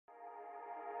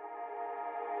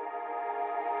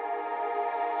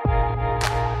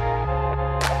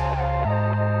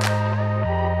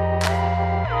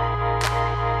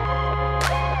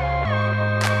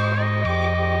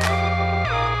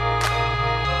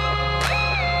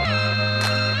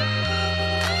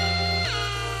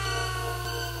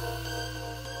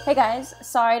Hey guys,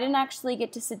 sorry I didn't actually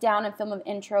get to sit down and film an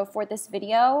intro for this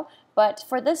video, but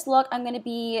for this look I'm going to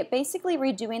be basically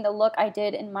redoing the look I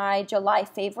did in my July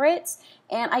favorites,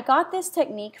 and I got this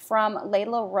technique from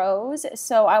Leyla Rose,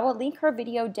 so I will link her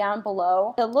video down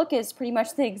below. The look is pretty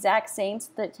much the exact same,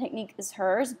 so the technique is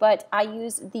hers, but I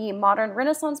use the Modern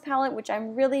Renaissance palette, which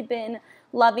I've really been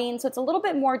loving, so it's a little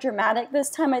bit more dramatic this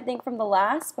time I think from the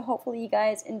last, but hopefully you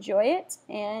guys enjoy it,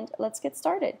 and let's get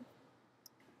started.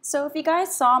 So if you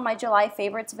guys saw my July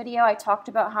favorites video, I talked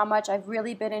about how much I've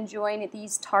really been enjoying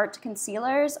these Tarte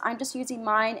concealers. I'm just using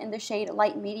mine in the shade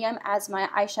light medium as my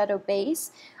eyeshadow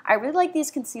base. I really like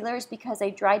these concealers because they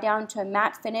dry down to a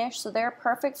matte finish, so they're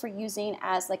perfect for using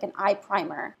as like an eye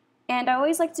primer. And I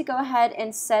always like to go ahead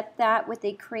and set that with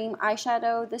a cream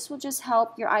eyeshadow. This will just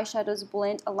help your eyeshadows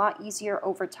blend a lot easier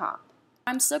over top.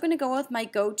 I'm still going to go with my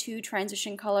go-to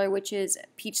transition color, which is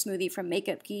Peach Smoothie from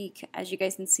Makeup Geek. As you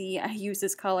guys can see, I use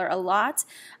this color a lot.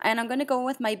 And I'm going to go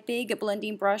with my big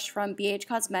blending brush from BH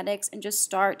Cosmetics and just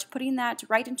start putting that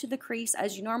right into the crease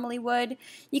as you normally would.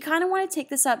 You kind of want to take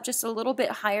this up just a little bit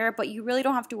higher, but you really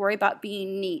don't have to worry about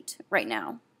being neat right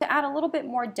now. To add a little bit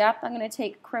more depth, I'm going to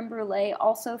take Creme Brulee,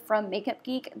 also from Makeup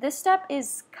Geek. This step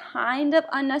is kind of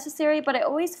unnecessary, but I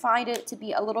always find it to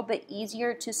be a little bit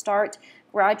easier to start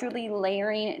gradually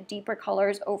layering deeper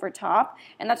colors over top,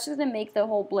 and that's just going to make the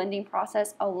whole blending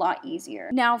process a lot easier.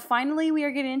 Now finally we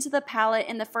are getting into the palette,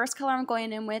 and the first color I'm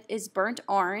going in with is Burnt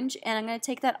Orange, and I'm going to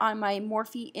take that on my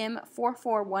Morphe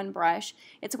M441 brush.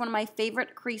 It's one of my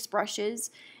favorite crease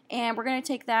brushes, and we're going to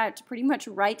take that pretty much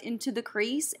right into the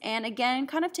crease, and again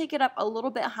kind of take it up a little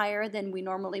bit higher than we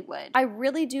normally would. I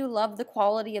really do love the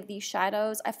quality of these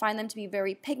shadows. I find them to be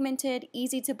very pigmented,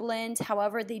 easy to blend,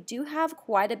 however they do have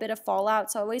quite a bit of fallout,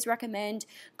 so I always recommend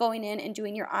going in and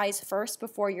doing your eyes first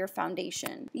before your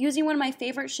foundation. Using one of my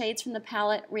favorite shades from the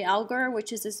palette, Realgar,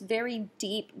 which is this very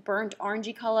deep burnt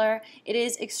orangey color. It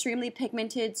is extremely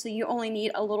pigmented, so you only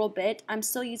need a little bit. I'm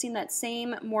still using that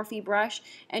same Morphe brush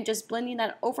and just blending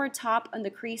that over top on the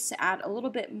crease to add a little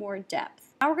bit more depth.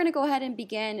 Now we're going to go ahead and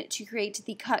begin to create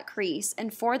the cut crease,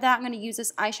 and for that I'm going to use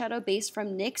this eyeshadow base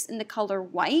from NYX in the color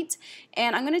White,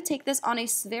 and I'm going to take this on a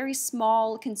very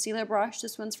small concealer brush.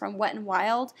 This one's from Wet n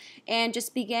Wild, and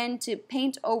just begin to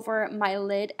paint over my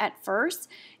lid at first,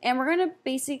 and we're going to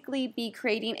basically be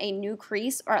creating a new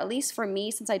crease, or at least for me,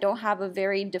 since I don't have a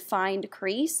very defined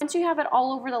crease. Once you have it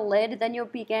all over the lid, then you'll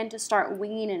begin to start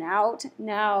winging it out.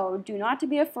 Now do not to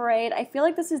be afraid. I feel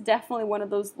like this is definitely one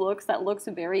of those looks that looks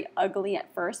very ugly at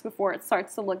first before it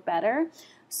starts to look better.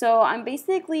 So I'm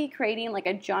basically creating like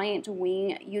a giant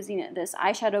wing using this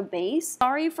eyeshadow base.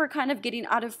 Sorry for kind of getting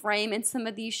out of frame in some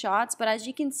of these shots, but as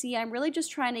you can see, I'm really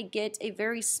just trying to get a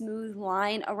very smooth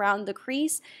line around the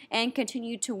crease and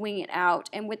continue to wing it out.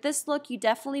 And with this look, you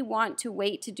definitely want to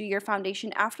wait to do your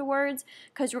foundation afterwards,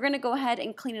 because we're going to go ahead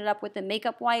and clean it up with the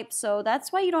makeup wipe. So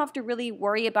that's why you don't have to really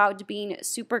worry about being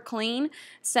super clean,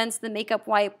 since the makeup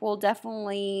wipe will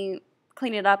definitely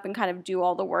clean it up and kind of do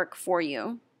all the work for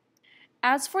you.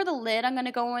 As for the lid, I'm going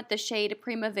to go in with the shade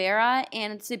Primavera,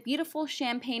 and it's a beautiful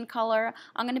champagne color.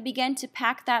 I'm going to begin to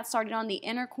pack that starting on the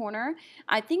inner corner.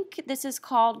 I think this is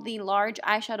called the large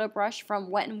eyeshadow brush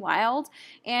from Wet n Wild,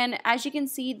 and as you can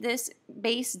see, this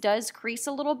base does crease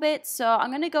a little bit, so I'm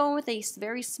going to go in with a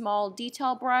very small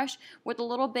detail brush with a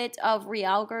little bit of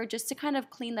Realgar just to kind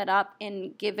of clean that up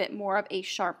and give it more of a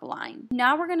sharp line.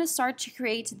 Now we're going to start to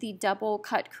create the double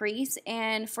cut crease,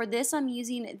 and for this I'm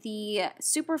using the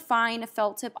super fine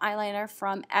felt tip eyeliner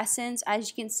from Essence. As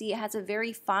you can see, it has a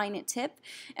very fine tip,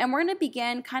 and we're going to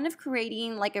begin kind of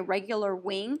creating like a regular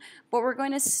wing, but we're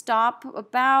going to stop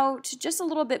about just a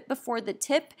little bit before the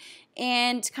tip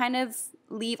and kind of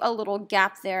leave a little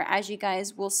gap there. As you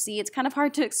guys will see, it's kind of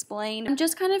hard to explain. I'm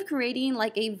just kind of creating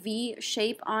like a V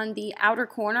shape on the outer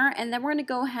corner, and then we're going to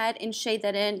go ahead and shade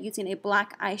that in using a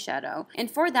black eyeshadow. And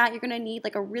for that, you're going to need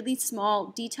like a really small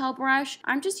detail brush.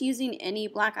 I'm just using any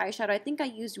black eyeshadow. I think I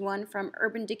used one from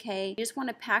Urban Decay. You just want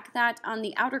to pack that on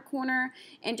the outer corner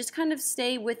and just kind of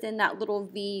stay within that little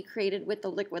V created with the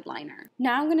liquid liner.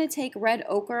 Now I'm going to take red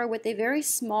ochre with a very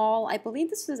small, I believe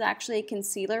this is actually a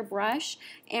concealer brush,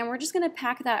 and we're just going to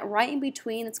pack that right in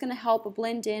between. It's going to help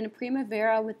blend in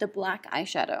Primavera with the black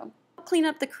eyeshadow. Clean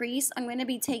up the crease, I'm going to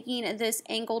be taking this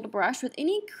angled brush with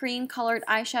any cream colored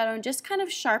eyeshadow and just kind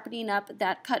of sharpening up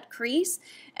that cut crease,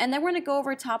 and then we're going to go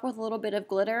over top with a little bit of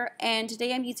glitter, and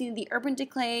today I'm using the Urban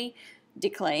Decay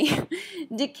Decay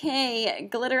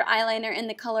glitter eyeliner in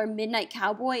the color Midnight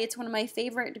Cowboy. It's one of my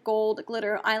favorite gold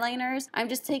glitter eyeliners. I'm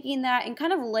just taking that and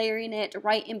kind of layering it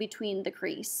right in between the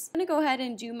crease. I'm going to go ahead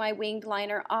and do my winged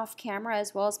liner off camera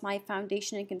as well as my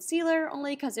foundation and concealer,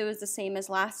 only because it was the same as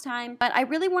last time. But I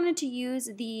really wanted to use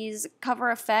these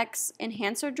Cover FX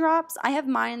enhancer drops. I have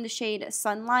mine in the shade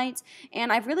Sunlight,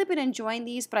 and I've really been enjoying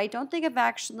these, but I don't think I've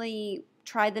actually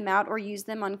tried them out or used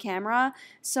them on camera,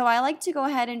 so I like to go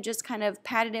ahead and just kind of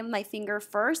pat it in with my finger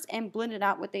first and blend it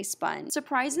out with a sponge.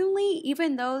 Surprisingly,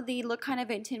 even though they look kind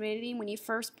of intimidating when you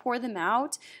first pour them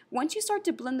out, once you start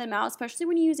to blend them out, especially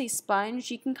when you use a sponge,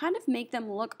 you can kind of make them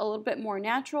look a little bit more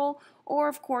natural, or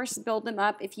of course build them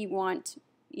up if you want,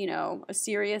 you know, a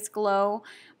serious glow.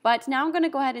 But now I'm going to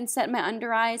go ahead and set my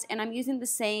under eyes, and I'm using the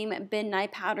same Ben Nye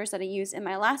powders that I used in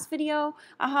my last video.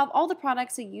 I'll have all the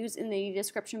products I use in the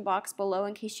description box below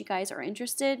in case you guys are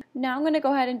interested. Now I'm going to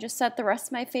go ahead and just set the rest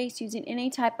of my face using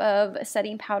any type of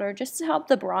setting powder just to help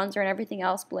the bronzer and everything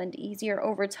else blend easier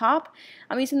over top.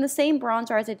 I'm using the same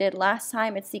bronzer as I did last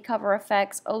time. It's the Cover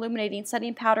FX Illuminating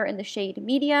Setting Powder in the shade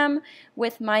Medium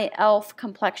with my e.l.f.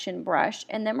 complexion brush.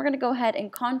 And then we're going to go ahead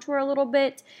and contour a little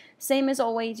bit. Same as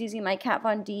always, using my Kat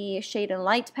Von D Shade and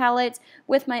Light palette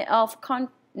with my e.l.f.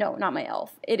 No, not my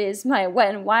e.l.f. It is my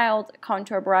Wet n Wild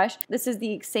contour brush. This is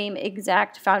the same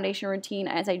exact foundation routine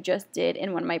as I just did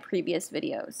in one of my previous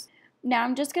videos. Now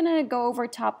I'm just going to go over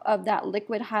top of that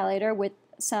liquid highlighter with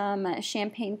some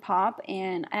Champagne Pop,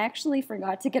 and I actually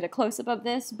forgot to get a close-up of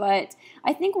this, but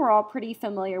I think we're all pretty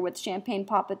familiar with Champagne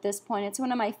Pop at this point. It's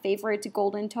one of my favorite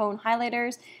golden tone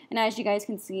highlighters, and as you guys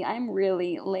can see, I'm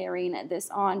really layering this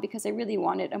on because I really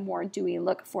wanted a more dewy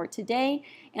look for today,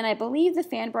 and I believe the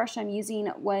fan brush I'm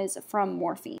using was from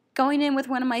Morphe. Going in with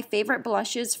one of my favorite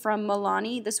blushes from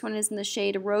Milani. This one is in the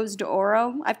shade Rose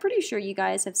d'Oro. I'm pretty sure you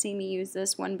guys have seen me use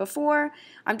this one before.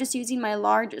 I'm just using my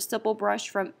large stipple brush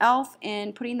from e.l.f.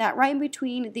 and putting that right in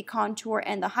between the contour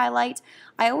and the highlight.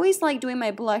 I always like doing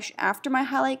my blush after my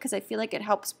highlight because I feel like it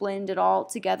helps blend it all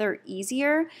together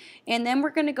easier. And then we're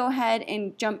going to go ahead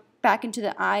and jump back into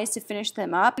the eyes to finish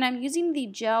them up. And I'm using the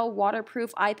gel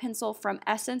waterproof eye pencil from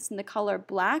Essence in the color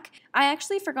Black. I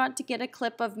actually forgot to get a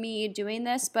clip of me doing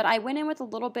this, but I went in with a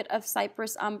little bit of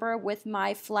Cyprus Umber with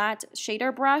my flat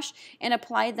shader brush and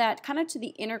applied that kind of to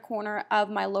the inner corner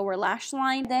of my lower lash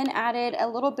line. Then added a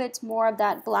little bit more of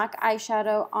that black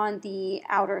eyeshadow on the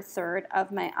outer third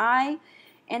of my eye.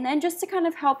 And then just to kind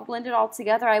of help blend it all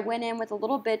together, I went in with a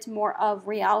little bit more of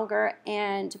realgar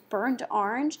and burnt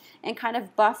orange and kind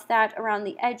of buffed that around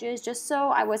the edges just so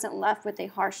I wasn't left with a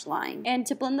harsh line. And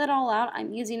to blend that all out,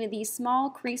 I'm using the small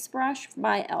crease brush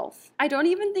by e.l.f. I don't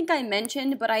even think I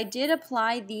mentioned, but I did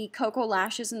apply the Koko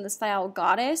lashes in the style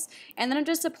Goddess, and then I'm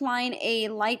just applying a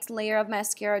light layer of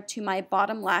mascara to my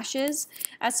bottom lashes.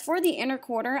 As for the inner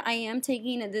corner, I am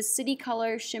taking this City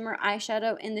Color Shimmer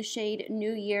eyeshadow in the shade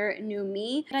New Year, New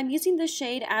Me. And I'm using this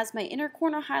shade as my inner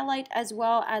corner highlight as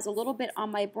well as a little bit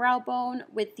on my brow bone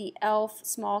with the e.l.f.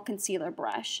 small concealer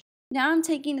brush. Now I'm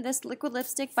taking this liquid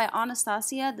lipstick by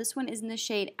Anastasia. This one is in the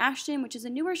shade Ashton, which is a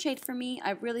newer shade for me.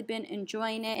 I've really been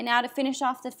enjoying it. And now to finish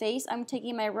off the face, I'm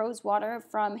taking my Rose Water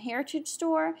from Heritage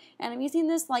Store, and I'm using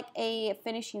this like a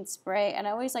finishing spray, and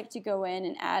I always like to go in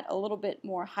and add a little bit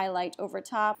more highlight over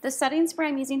top. The setting spray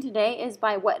I'm using today is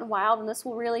by Wet n Wild, and this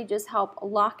will really just help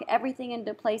lock everything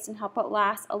into place and help it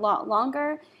last a lot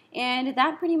longer. And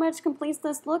that pretty much completes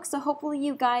this look, so hopefully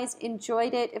you guys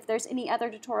enjoyed it. If there's any other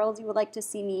tutorials you would like to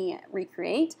see me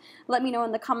recreate, let me know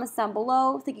in the comments down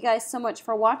below. Thank you guys so much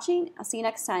for watching. I'll see you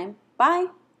next time. Bye!